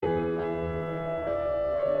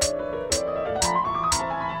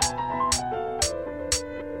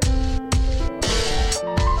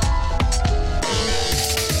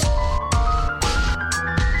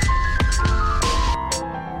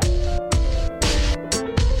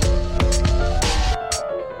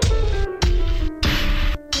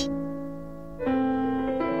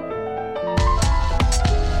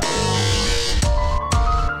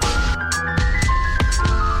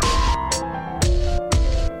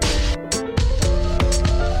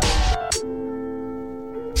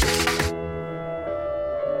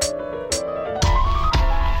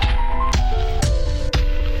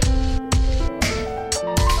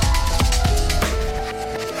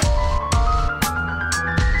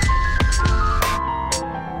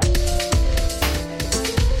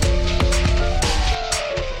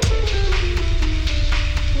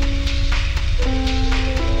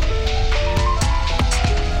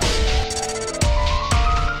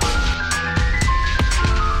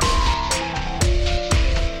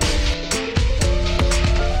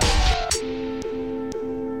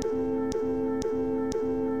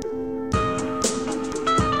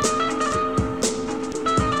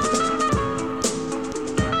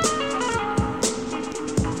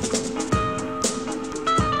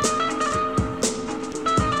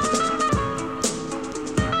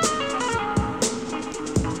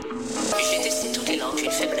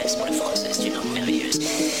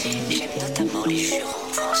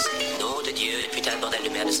putain de bordel de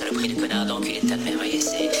merde, de saloperie, de connard, d'enculé de tas de merde. Voyez,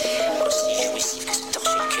 c'est aussi jouissif que se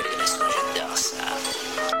torcher le cul avec des maçons. J'adore ça.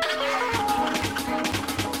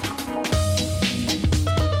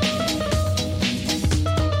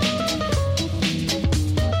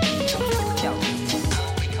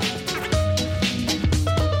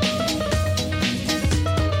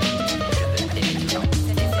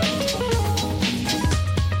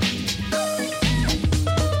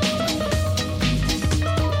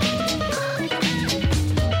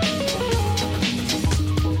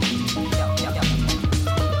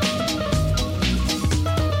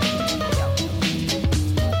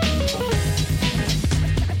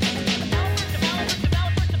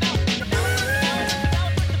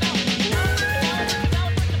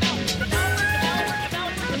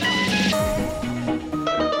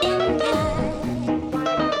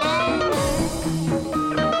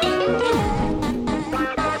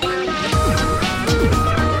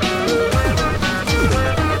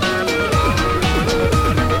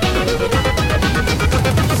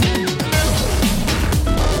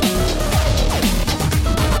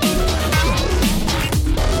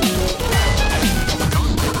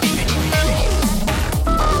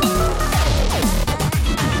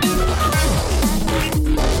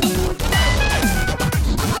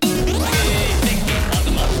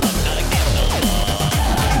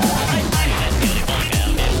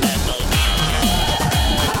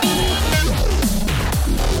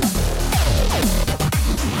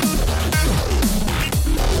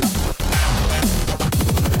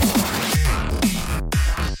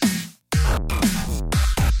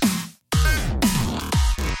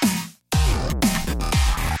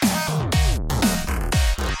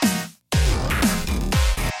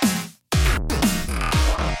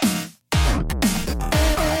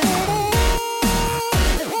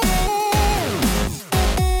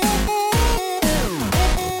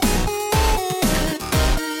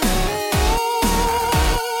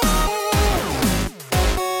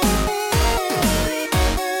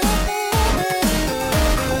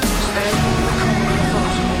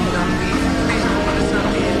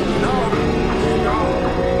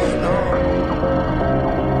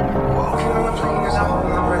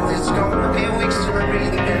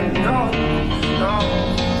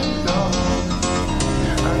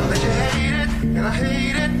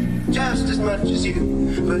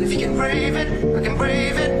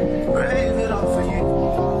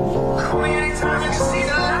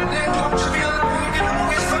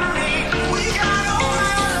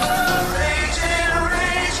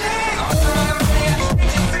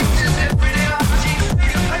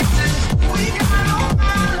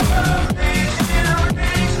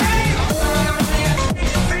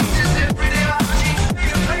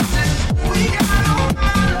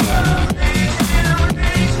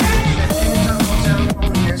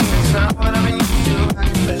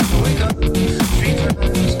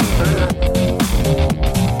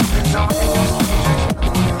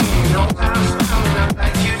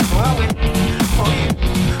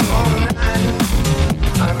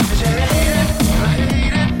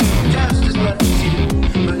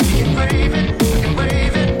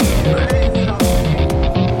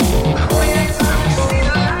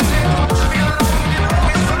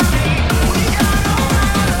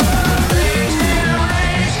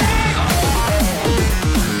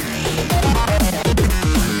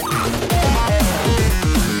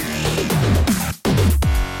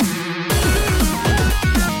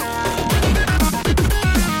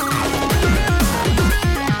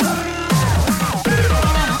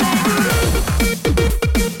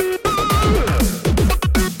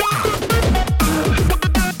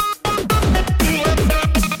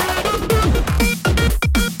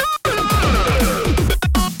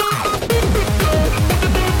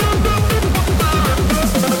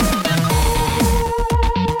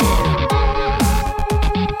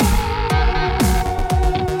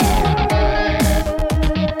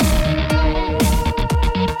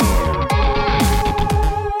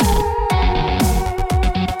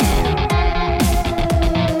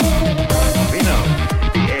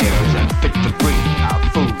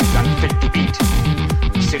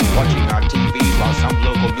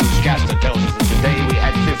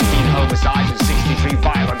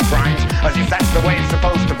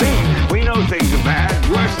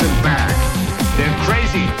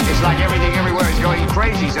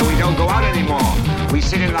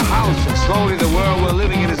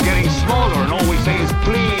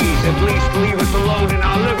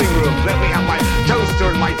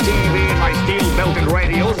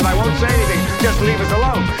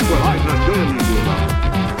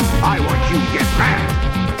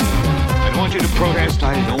 want you to protest.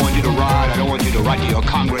 I don't want you to riot. I don't want you to write to your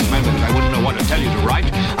congressman because I wouldn't know what to tell you to write.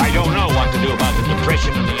 I don't know what to do about the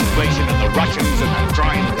depression and the inflation and the Russians and the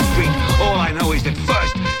crime in the street. All I know is that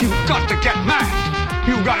first, you've got to get mad.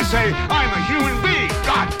 You've got to say, I'm a human being.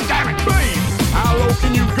 God damn it. Please, how low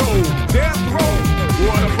can you go? Death row.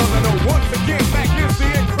 What a brother know. Once again, back is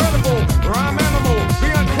the incredible rhyme animal,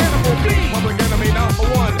 the uncannibal. Public enemy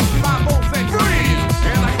number one. 5 volts and freeze.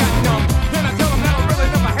 And I got numb. Then I tell them that I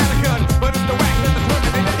really never had a gun. But it's the wax and the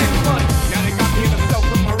Terminator X fun. Now they got me in the cell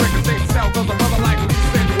cause my records ain't sell. Cause a brother like me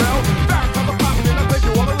said, well, Farrakhan's a prophet and I think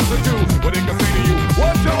you wanna listen to what they can say to you.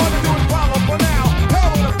 What you ought to do is follow for now. Tell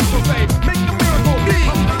what the people say. Make the miracle.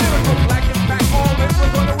 Up the lyrical. Black is back. All this was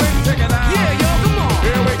on the way. Check it out. Yeah, yo, come on.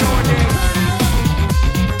 Here we go again.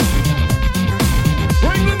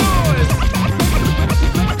 Bring the noise.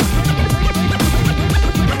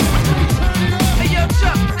 Hey, yo,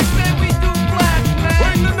 Chuck, they say we do flash, man.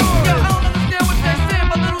 Bring the noise. Yo, I don't understand what they're saying,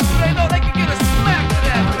 but little do they know they can get a smack for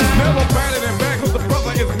that, man. Never batted and back cause the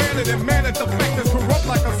brother is managed and managed. The fact is corrupt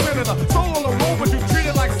like a senator. Soul on the road, but you treat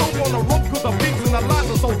it like soap on the rope cause the beats and the lines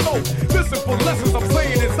are so dope. Listen for lessons I'm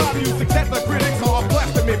saying inside music that the critics are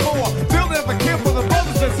blasting me for. They'll never care for the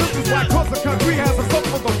brothers and sisters. Why? Cause the country has us up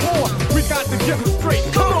for the war. We got to get it straight.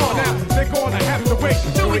 Come on now, they're gonna have to wait.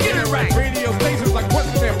 Do we get it right? Radio stations like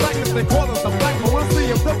question their blackness. They call us the black, but we'll see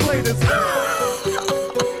if the plate is.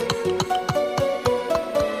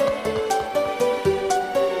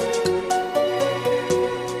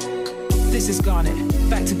 This is Garnet,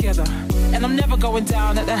 back together. And I'm never going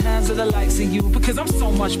down at the hands of the likes of you because I'm so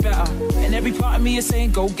much better. And every part of me is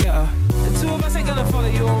saying go get her. The two of us ain't gonna follow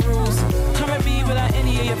your rules. Come at me without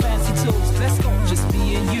any of your fancy tools. Let's go, just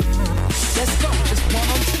me and you. Let's go, just 1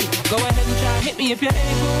 on 2. Go ahead and try and hit me if you're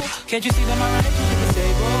able. Can't you see that my relationship is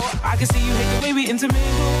stable? I can see you hate the way we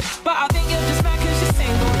intermingle. But I think you're just mad cause you're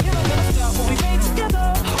single. You're not gonna stop what we made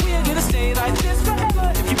together. We are gonna stay like this forever.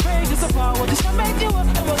 If you break us apart, we'll just make you up.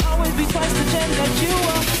 And we'll always be twice the gem that you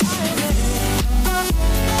are.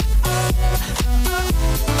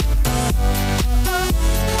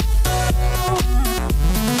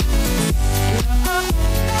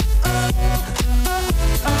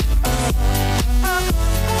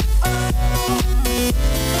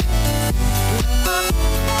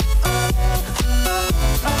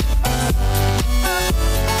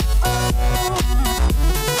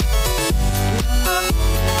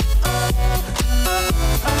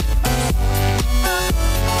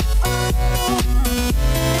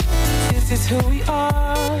 This is who we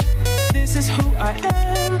are, this is who I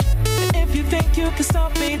am. And if you think you can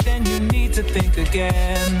stop me, then you need to think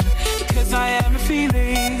again. Because I am a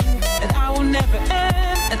feeling, and I will never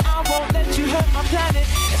end. And I won't let you hurt my planet,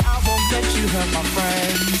 and I won't let you hurt my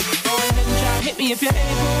friends. Go ahead and try and hit me if you're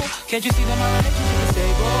able. Can't you see that my relationship is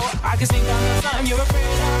stable? I can sing down the something you're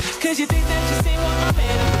afraid of. Cause you think that you see what I'm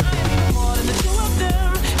made of. I am even more than the two of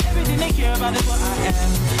them. Everything they care about is what I am.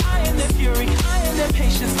 I am their fury, I am their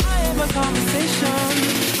patience, I am a conversation.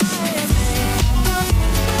 I am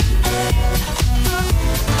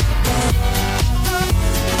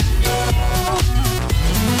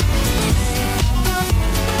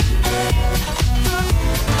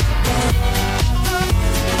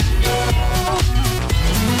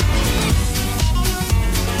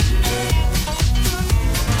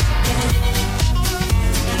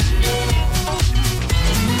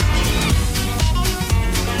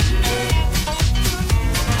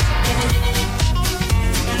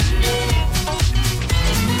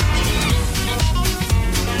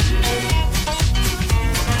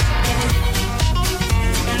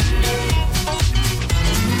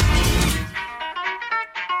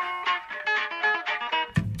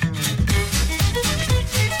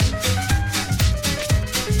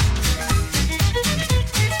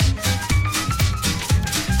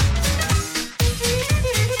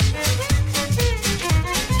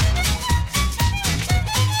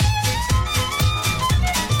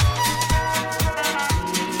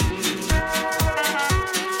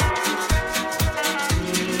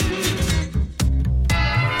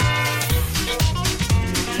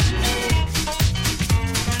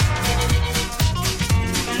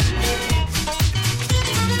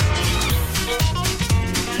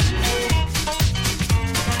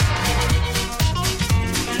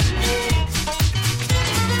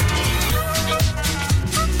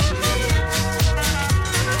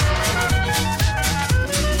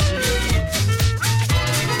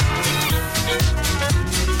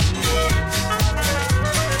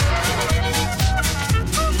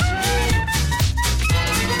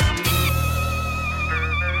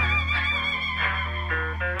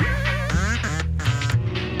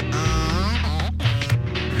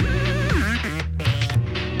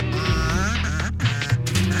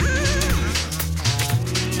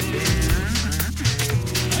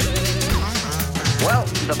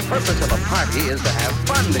purpose of a party is to have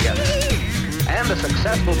fun together. And a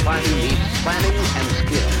successful party needs planning and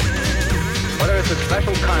skill. Whether it's a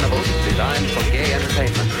special carnival designed for gay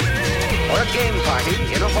entertainment, or a game party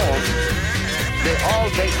in a home, they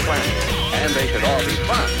all take planning, and they should all be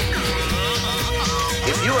fun.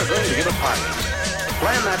 If you are going to give a party,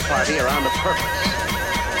 plan that party around a purpose.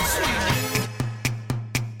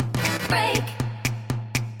 Break.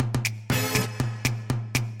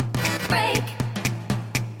 Break.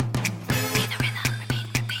 Be the rhythm,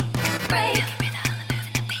 repeat. Break.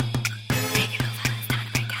 Take it over, it's time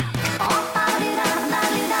to break out. Oh,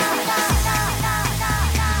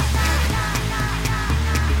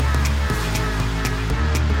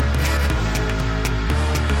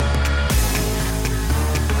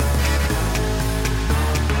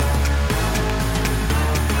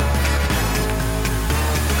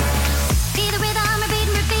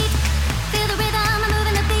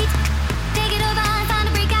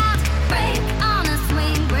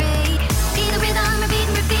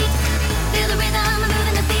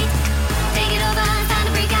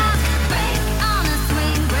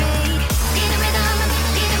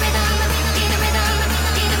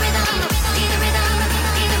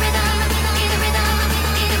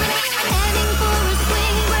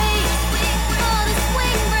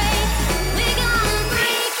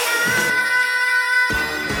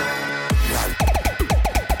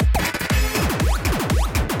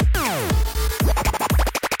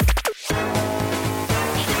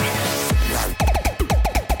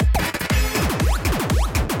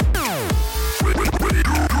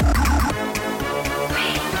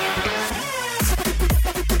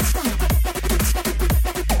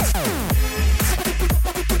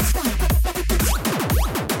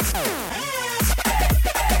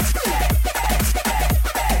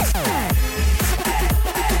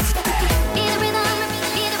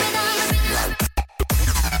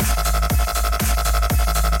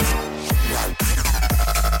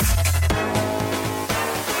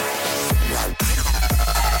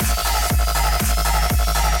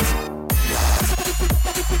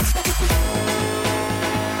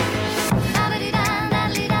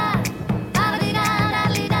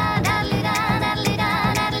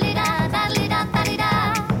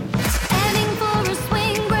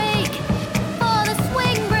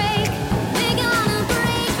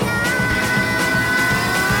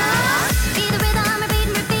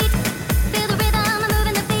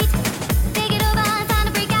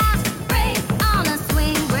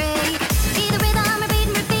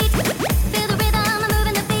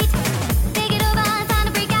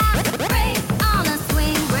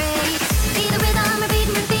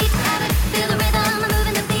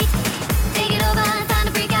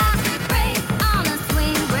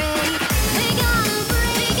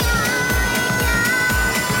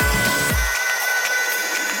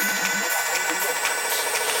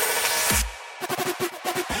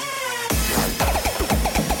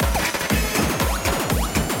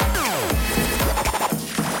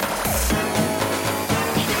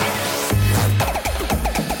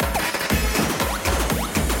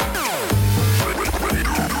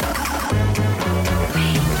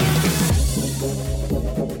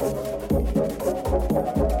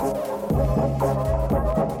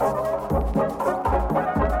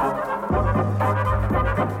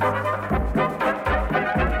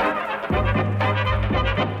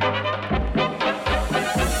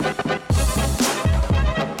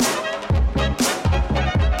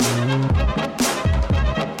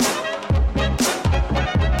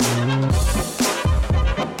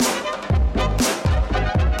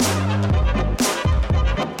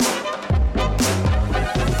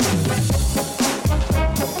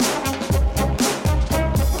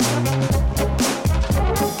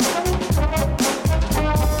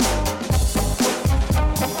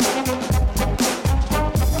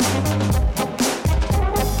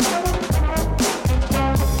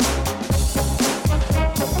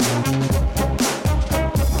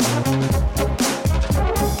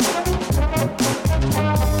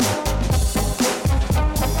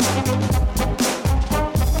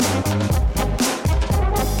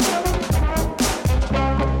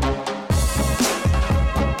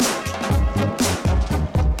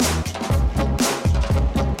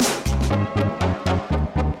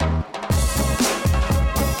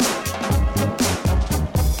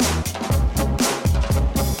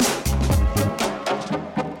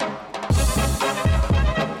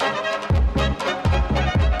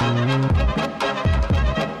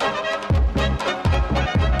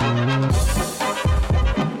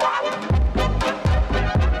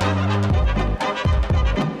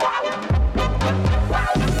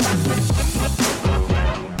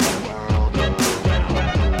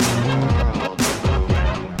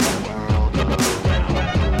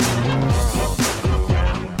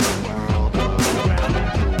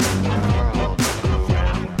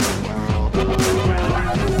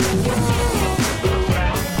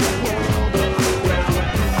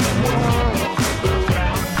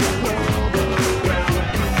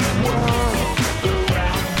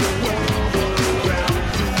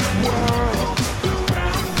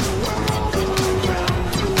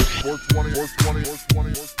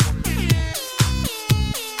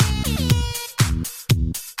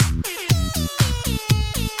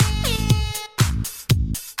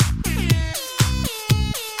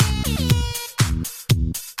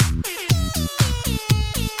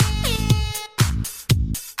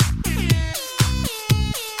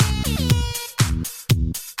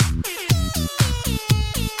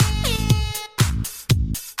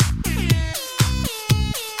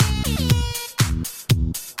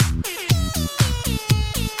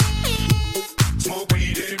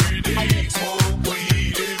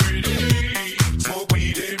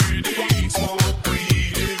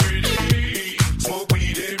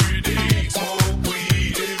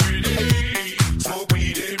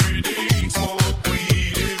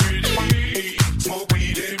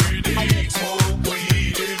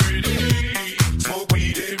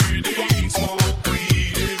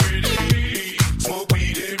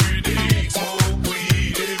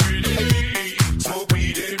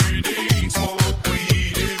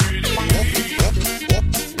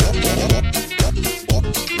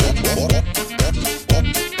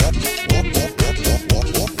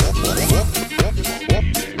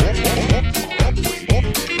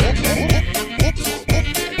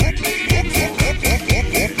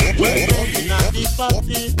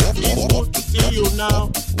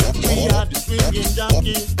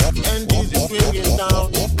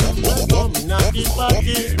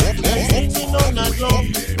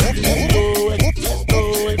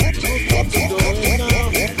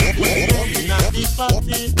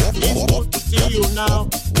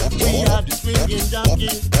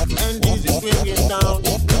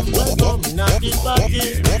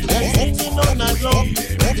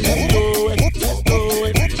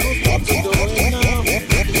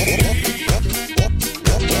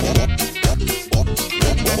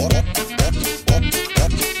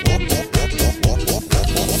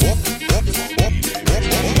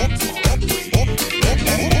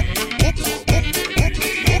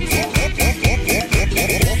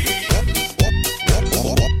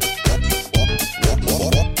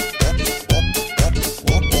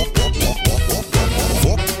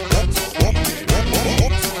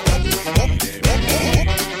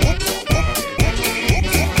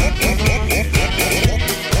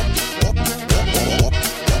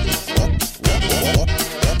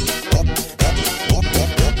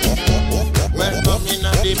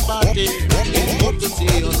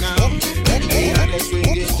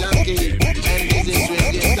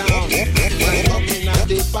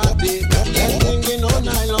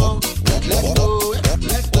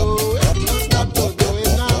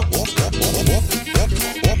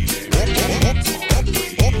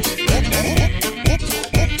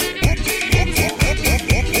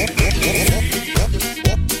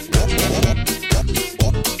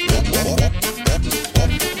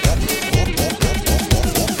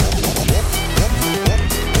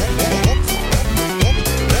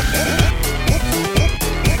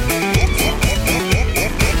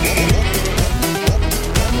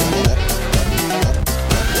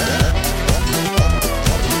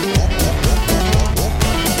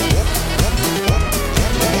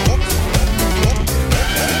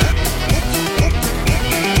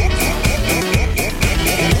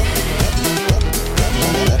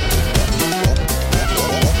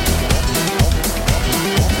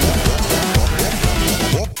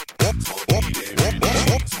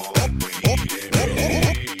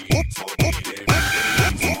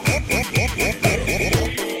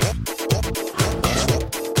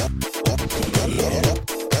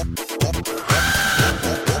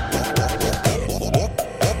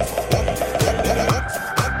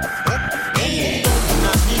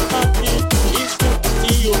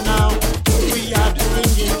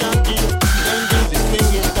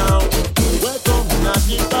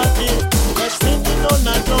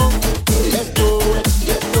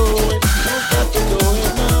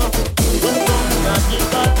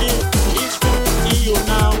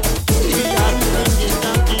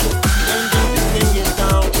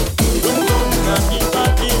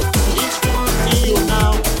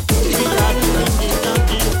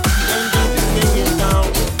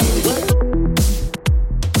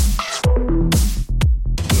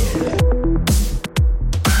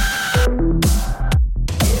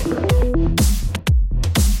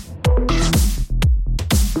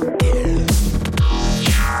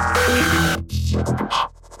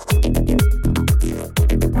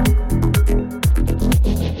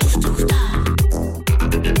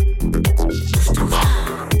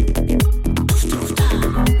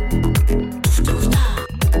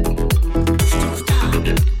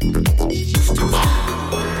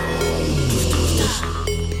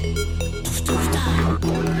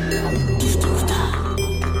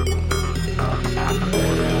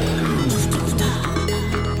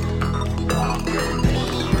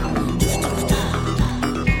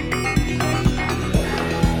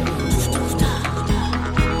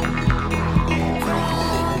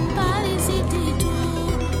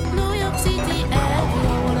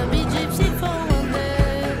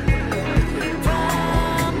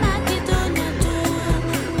 Macedonia.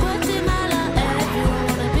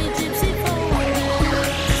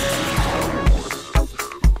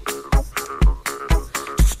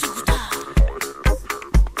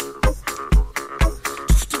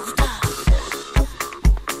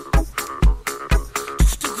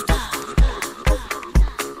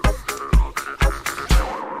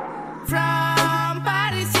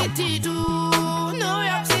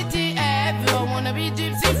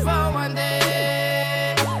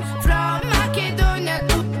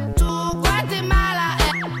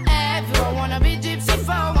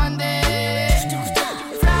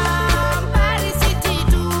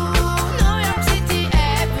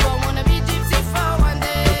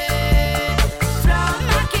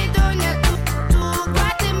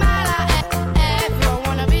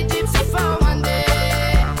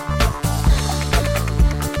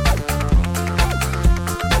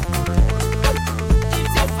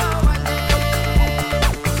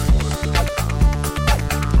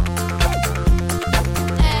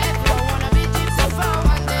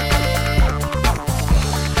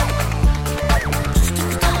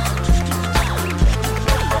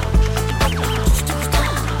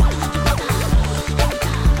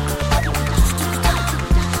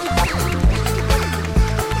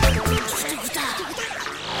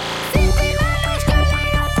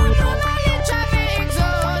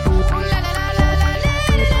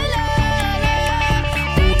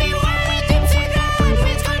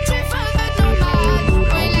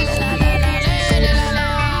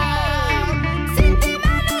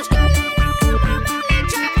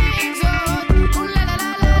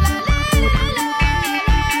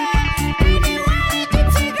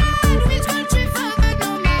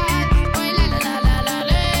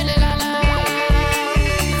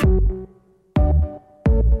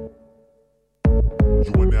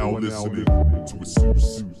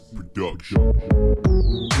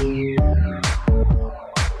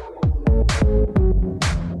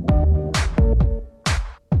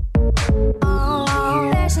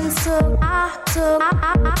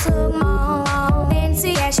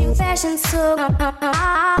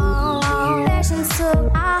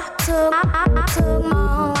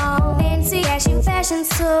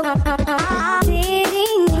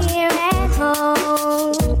 Sitting here at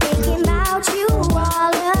home, thinking about you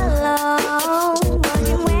all alone,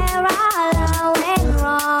 wondering where I went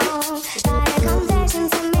wrong. Got a confession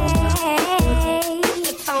to make.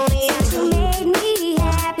 If only you made me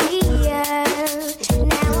happier.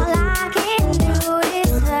 Now all I can do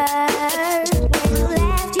is hurt. When you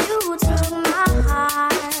left, you took my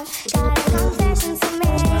heart. Got a confession to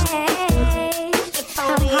make. If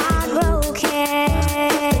only I'm heartbroken.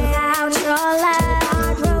 Out your love,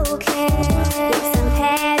 heartbroken. Yes, I've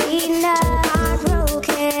had enough,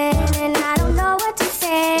 heartbroken, and I don't know what to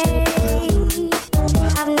say.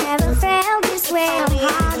 I've never felt this way. I'm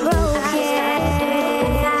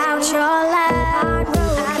heartbroken. Out your love,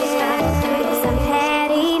 heartbroken. Yes, I've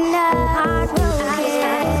had enough,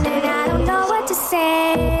 heartbroken, and I don't know what to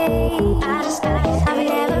say. I've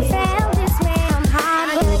never felt this way. I'm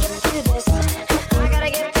heartbroken. I gotta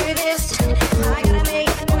get through this. I gotta make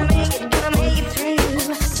it, gonna make it, gonna make it through.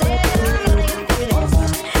 Said I'm gonna get through this.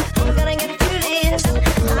 I'm gonna get through this. I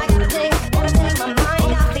gotta take my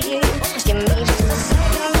mind off of you. Give me just a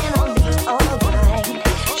second and I'll be alright.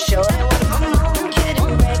 Sure that what my mom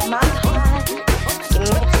couldn't break my heart. Give me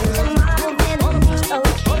till tomorrow then I'll be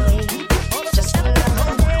okay. Just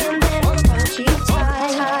another day and then I'll hold you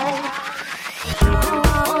tight.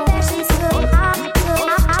 Confessions to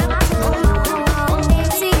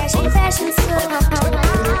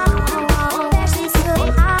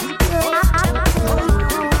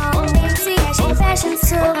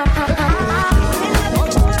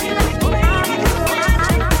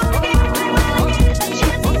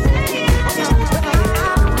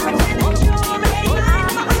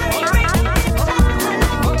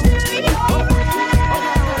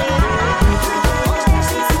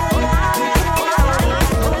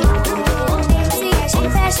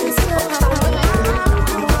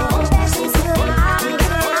confessions to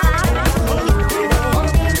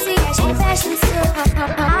confessions to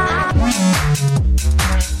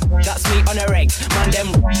That's me on a reg, man them.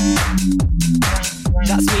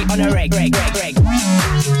 That's me on a reg.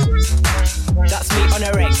 That's me on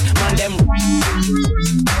a reg, man them.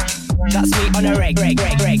 That's me on a reg.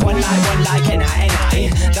 One like N-I.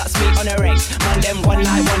 That's me on a reg, man them. One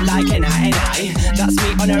like N-I. That's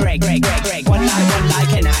me on a reg. One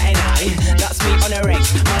like N-I. That's me on a reg,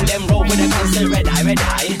 man them. Roll with a constant red eye.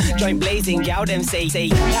 Joint blazing, gal them say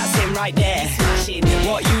that's him right there.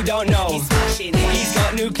 What you don't know, he's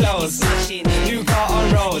got new clothes, new car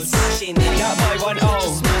on roads. That boy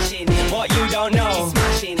 1-0. What you don't know,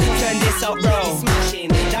 turn this up, bro.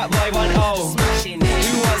 That boy 1-0.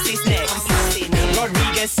 Who wants this next?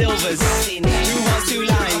 Rodriguez Silvers. Who wants 2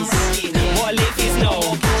 lines? What lift is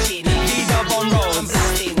no? V-dub on roads.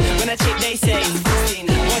 When a chick they say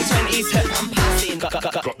 120's hurt, I'm passing. Got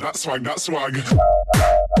that swag, that swag.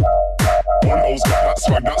 1-0's got that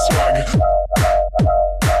swag, that swag.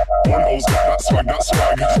 1-0's got that swag, that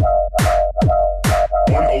swag.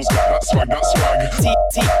 1-0's got that swag, that swag.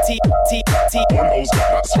 1-0's got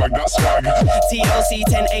that swag, that swag. TLC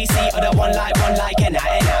 10 AC or the one like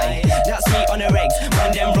N-I. That's me on a reg.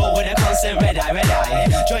 Man them roll with a constant red eye.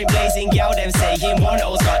 Joint blazing, gal them saying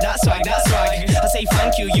 1-0's got that swag, that swag. I say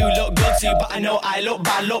thank you, you look good too, but I know I look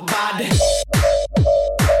bad. But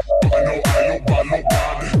I know I look bad.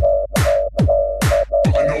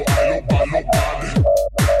 But I know I look bad.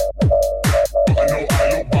 But I know I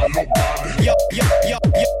look bad. Yo.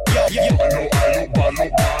 I know I look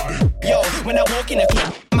bad. Yo, when I walk in the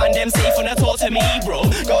club, man them safe when I talk to me, bro.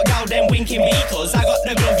 Got gal them winking me, cause I got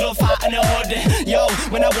the glove hat and the hood. Yo,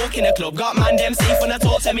 when I walk in the club, got man them safe when I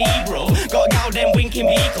talk to me, bro. Got gal them winking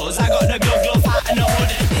me, cause I got the glove hat and the hood.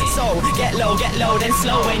 So, get low, then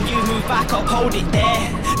slow. When you move back up, hold it there.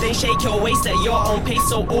 Then shake your waist at your own pace,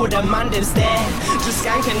 so all the man them stare. Just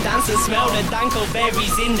skank and dance and smell the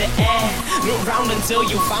danko-berries in the air. Look round until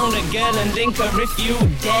you found a girl and link her if you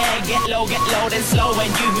dare. Get low, then slow.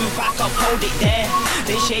 When you move back up, hold it there.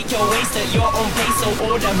 Then shake your waist at your own pace, so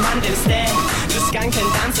all the man them stare. Just skank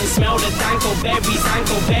and dance and smell the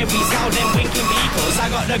danko-berries. Gal them winking me, cause I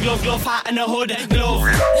got the glove hat and the hood. Glove,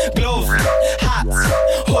 hat,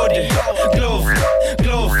 hood. Glove, hat, hood.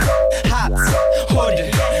 Glove, hat, hood.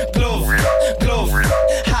 Glove,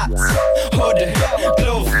 hat, hood.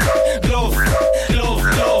 Glove,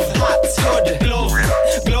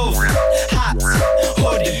 hat,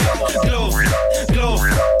 hood. Glove,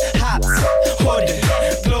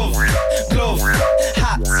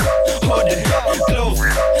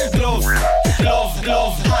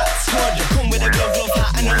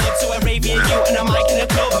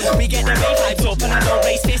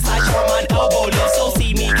 place fist, I show man elbow love. So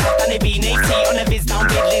see me, and it be Nate on the biz down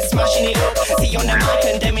bid list, smashing it up. See on the mic,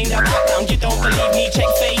 condemning the background. You don't believe me,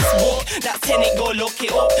 check Facebook. That's 10 it, go look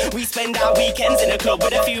it up. We spend our weekends in the club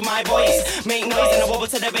with a few my boys. Make noise and I wobble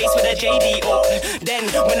to the bass with a JD up. Then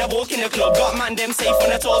when I walk in the club, got man them safe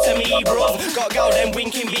when I talk to me, bro. Got gal them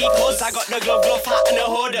winking because I got the glove, hat and the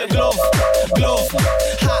hood. Glove,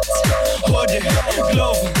 hat, hood,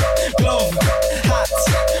 glove, hat,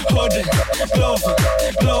 hood, glove,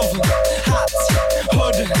 hat, hood, glove, hat,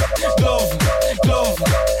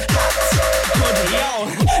 hood. Yo,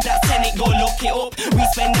 that's 10 it, go look it up. We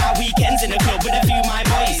spend our weekends in the club with a few my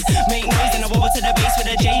boys. Make noise and I wobble to the bass with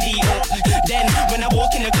a JD up. Then when I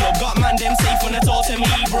walk in the club, got man them safe when I talk to me,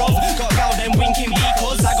 bro. Got gal them winking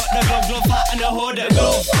because I got the glove, hat and the hood.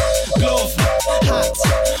 Glove, hat,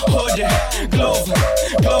 hood, glove,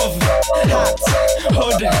 hat,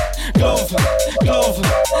 hood, glove, hat, hood, glove,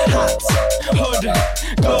 hat, hood,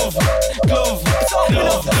 glove, hat,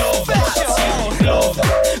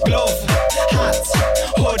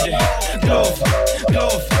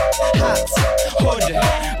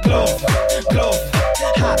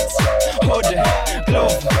 hood, hat,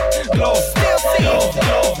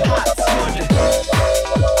 hood, hat, hood.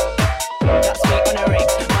 That's me on a rig,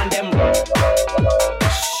 man them.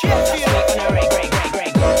 Shit, that's me on a rig.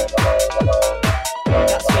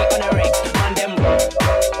 That's me on a rig, man them.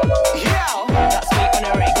 Yeah, that's me on a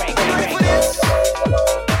rig.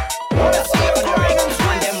 That's me on a rig,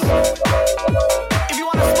 man them. If you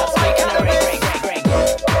wanna smoke my cannabis,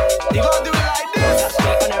 you gotta do it like this. That's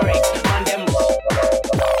me on a rig, man them.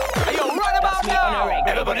 Hey yo, right about now.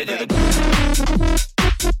 Everybody do the.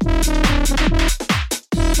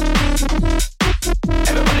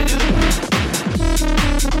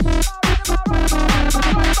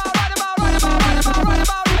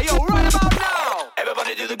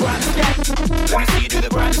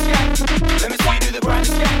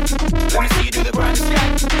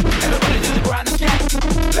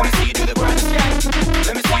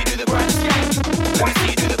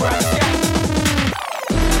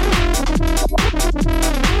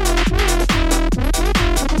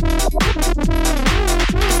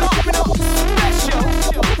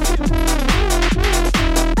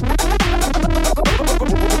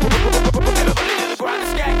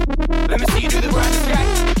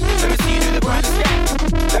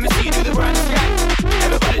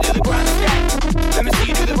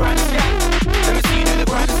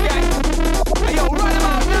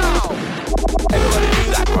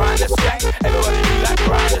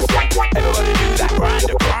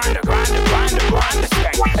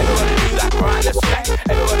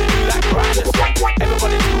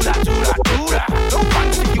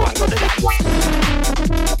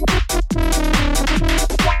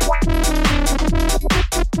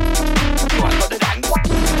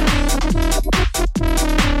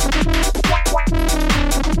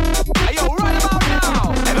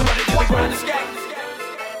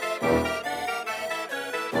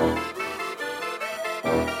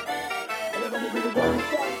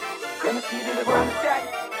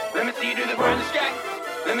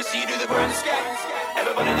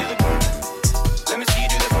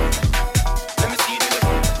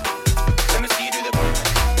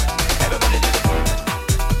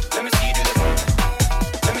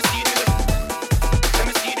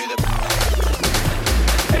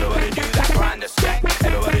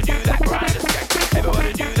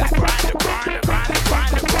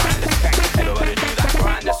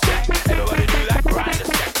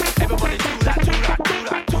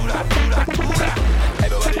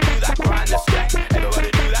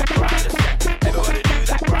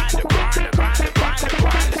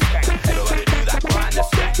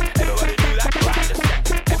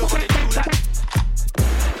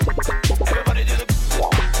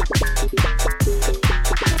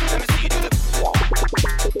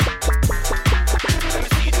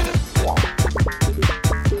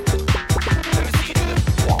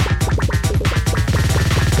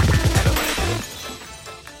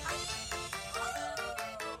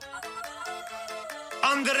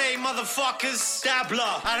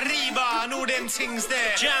 Arriba, and all them things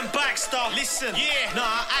there. Jam Baxter, listen. Yeah,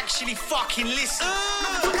 nah, actually fucking listen.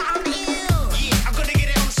 Yeah, I'm gonna get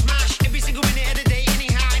it on smash every single minute of the day.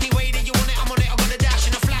 Anyhow, any way that you want it, I'm on it. I got a dash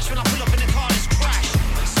and a flash when I pull up in the car, let's crash.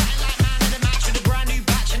 Something like man of the match with a brand new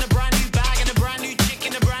batch and a brand new bag and a brand new chick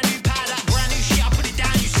and a brand new pad. That brand new shit, I put it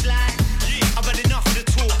down, you slag. Yeah, I've had enough of the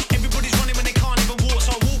talk. Everybody's running when they can't even walk,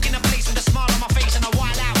 so I walk in a place with a smile on my face and I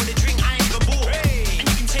wild out with a drink I ain't even bought. Hey. And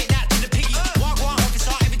you can take that to the piggy. Wagwan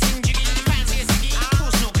officer, everything jiggy. Fancy a ciggy? Of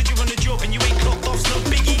course not, 'cause you're on the job and you ain't clocked off, no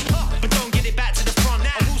biggie. But don't get it back to the front. I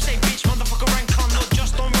will say bitch, motherfucker.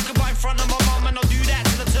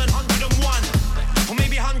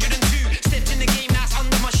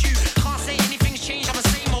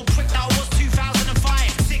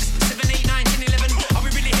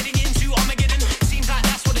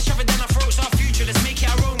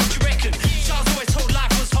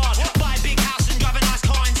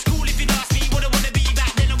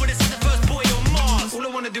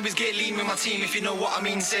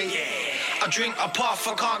 wings, say I drink, I puff,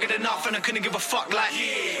 I can't get enough and I couldn't give a fuck like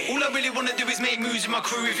all I really wanna do is make moves with my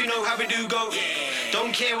crew, if you know how we do go.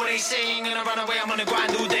 Don't care what they saying and I run away, I'm on the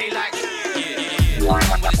grind all day like One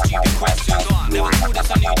with a stupid question, never thought this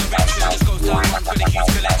a new direction. This goes down one for the huge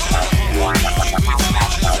collection. One with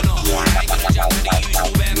dimensions and all. I ain't gonna jump to the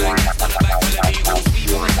usual bare man. Stand the back for the labels. We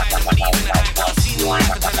want time to believe in the hype. I've seen the life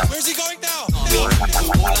of the where's he going now? All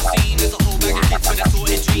I've seen is a whole bag of hits with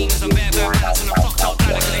assorted dreams. I'm bare bags and I'm fucked up.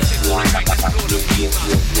 Trying to collect shit on the track that's explore the dream.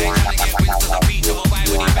 Ain't trying to get wins to the beach. But why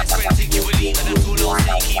would your best friend think you would leave? And that's all I'll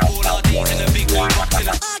say. Keep all our days in a big room.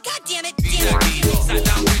 Oh, God damn it. Sat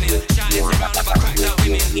down grinning. Shining around if I cracked out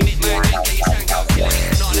women. He made my agenda, get your shank out, kill it.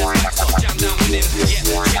 Not as much, so jam down with him. Yeah,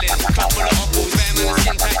 chillin'. Club full of uncles, bare man,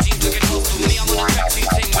 skin tight jeans looking hostile. Me, I'm on a tracksuit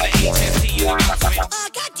thing with an HFT in the mouth of it. Oh,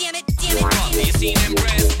 God damn it. You seen them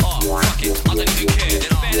breads? Oh, fuck it, I don't even care.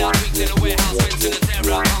 There's bare out weeks in a warehouse, rents in a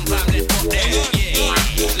terror. I'm fam, let's fuck there. Yeah,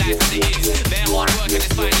 life as it is. Bare hard work and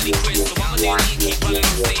it's finally quit. So I'ma do me, keep running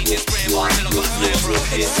on stage and spraying more till I got time for a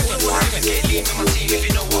piss. Get lean with my team if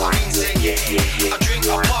you know what I mean, say yeah. I drink,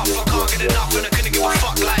 I puff, I can't get enough and I couldn't give a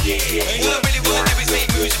fuck like all I really wanna do is make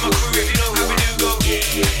moves with my crew, if you know how we do go.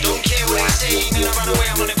 Don't care what they saying and I run away,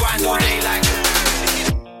 I'm on the grind all day like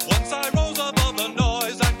once I rose above the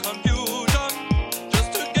noise and confusion,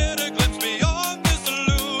 just to get a glimpse beyond this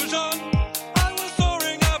illusion. I was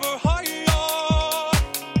soaring ever higher,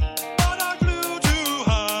 but I flew too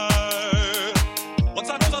high. Once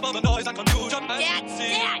I rose above the noise and confusion. Dad,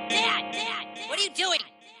 what are you doing?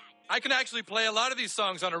 I can actually play a lot of these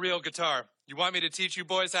songs on a real guitar. You want me to teach you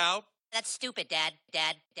boys how? That's stupid, Dad.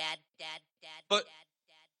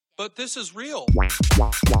 But this is real.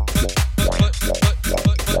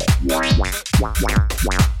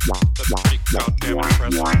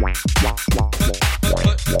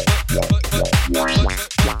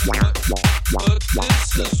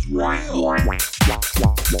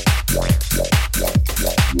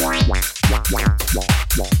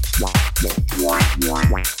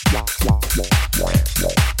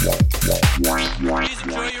 Please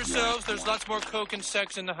enjoy yourselves. There's lots more coke and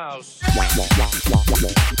sex in the house. What's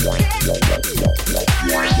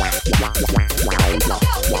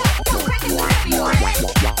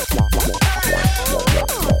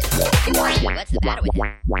the matter with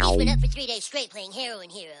him? He's been up for 3 days straight playing Heroin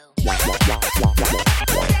Hero.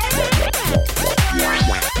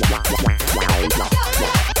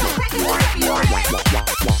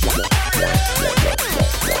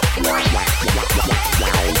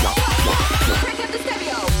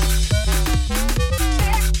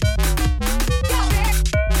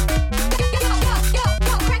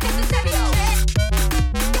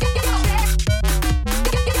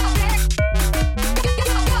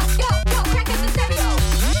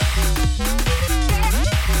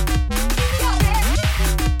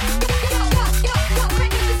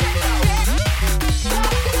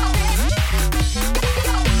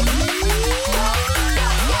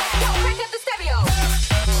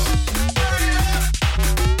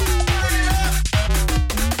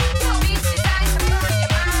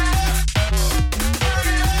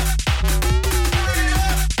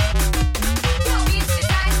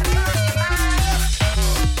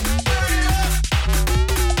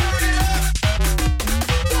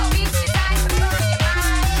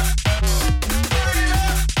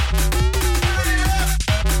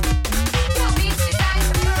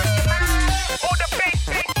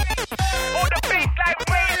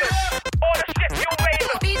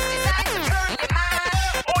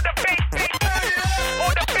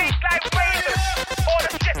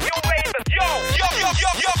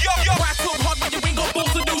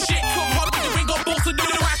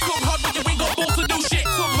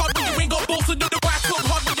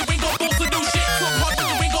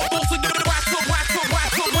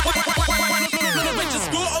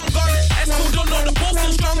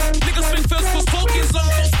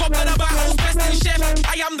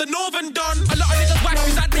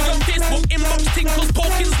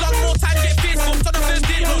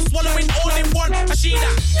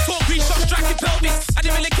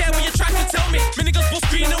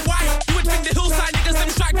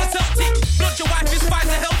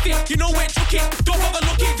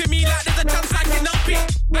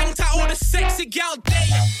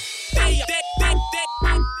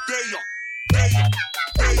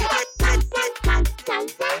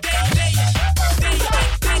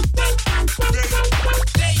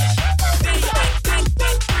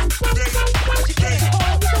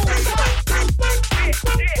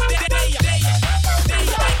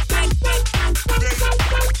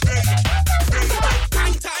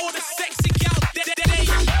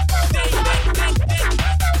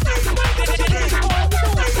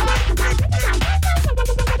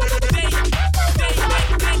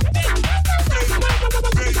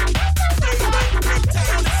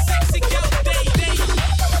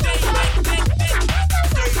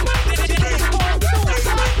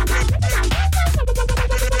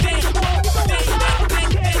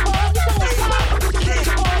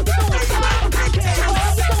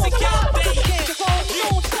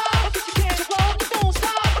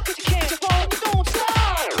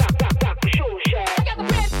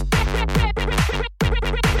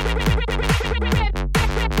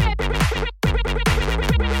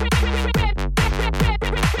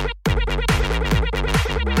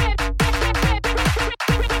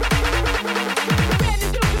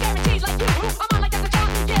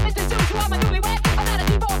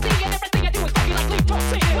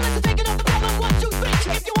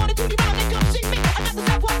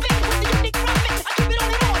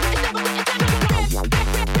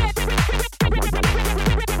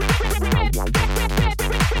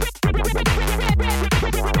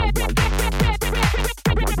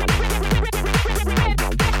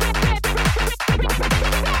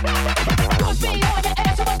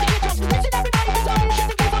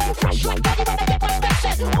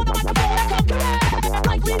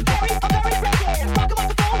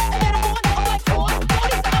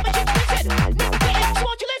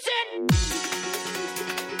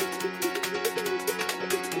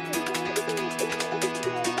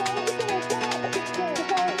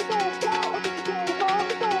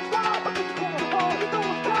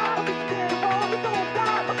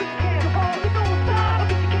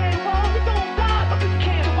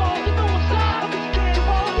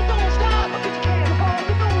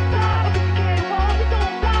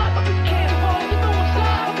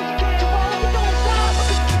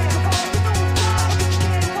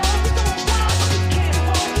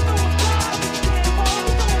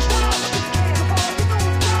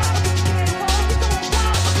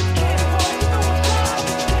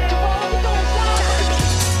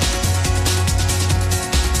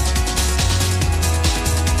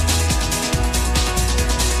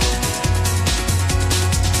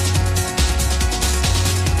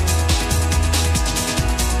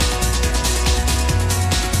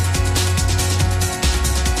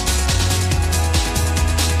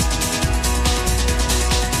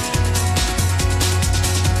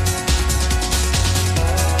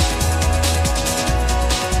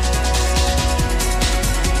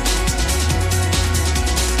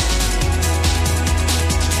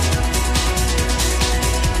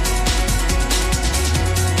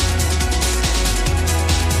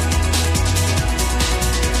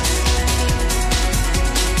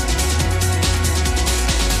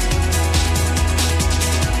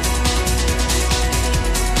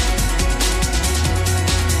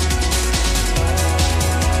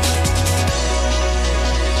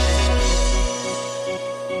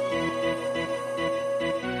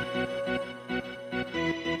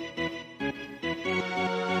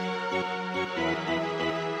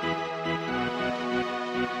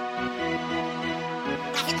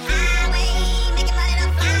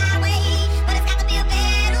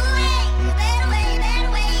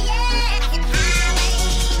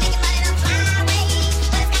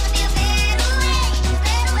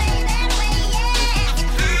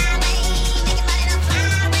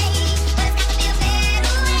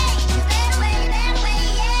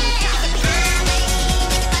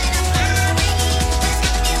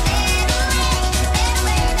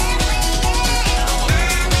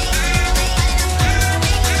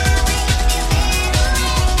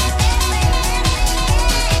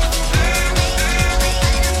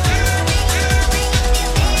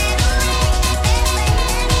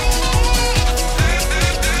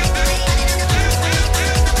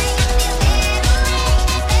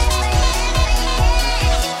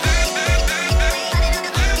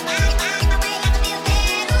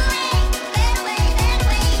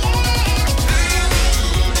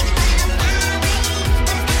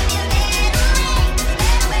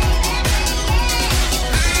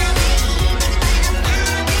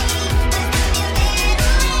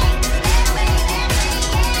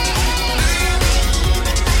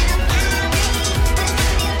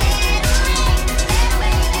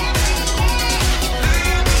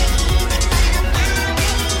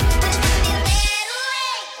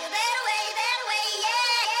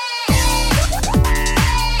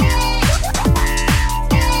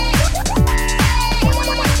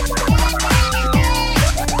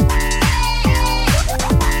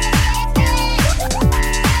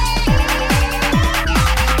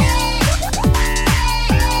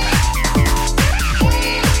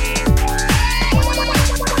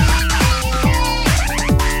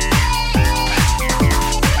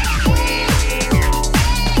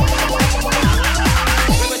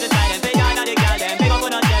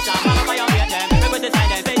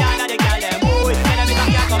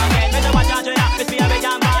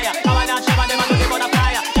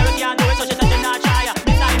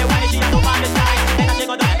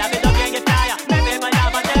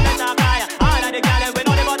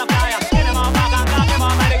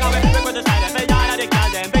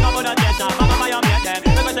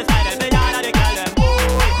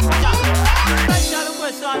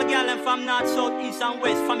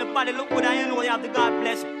 body look good and you know you have the God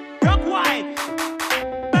bless. Rock wide.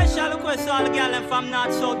 Special request to all the girls from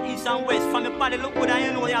north, south, east and west. From your body look good and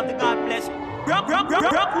you know you have the God bless. Rock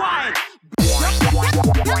wide.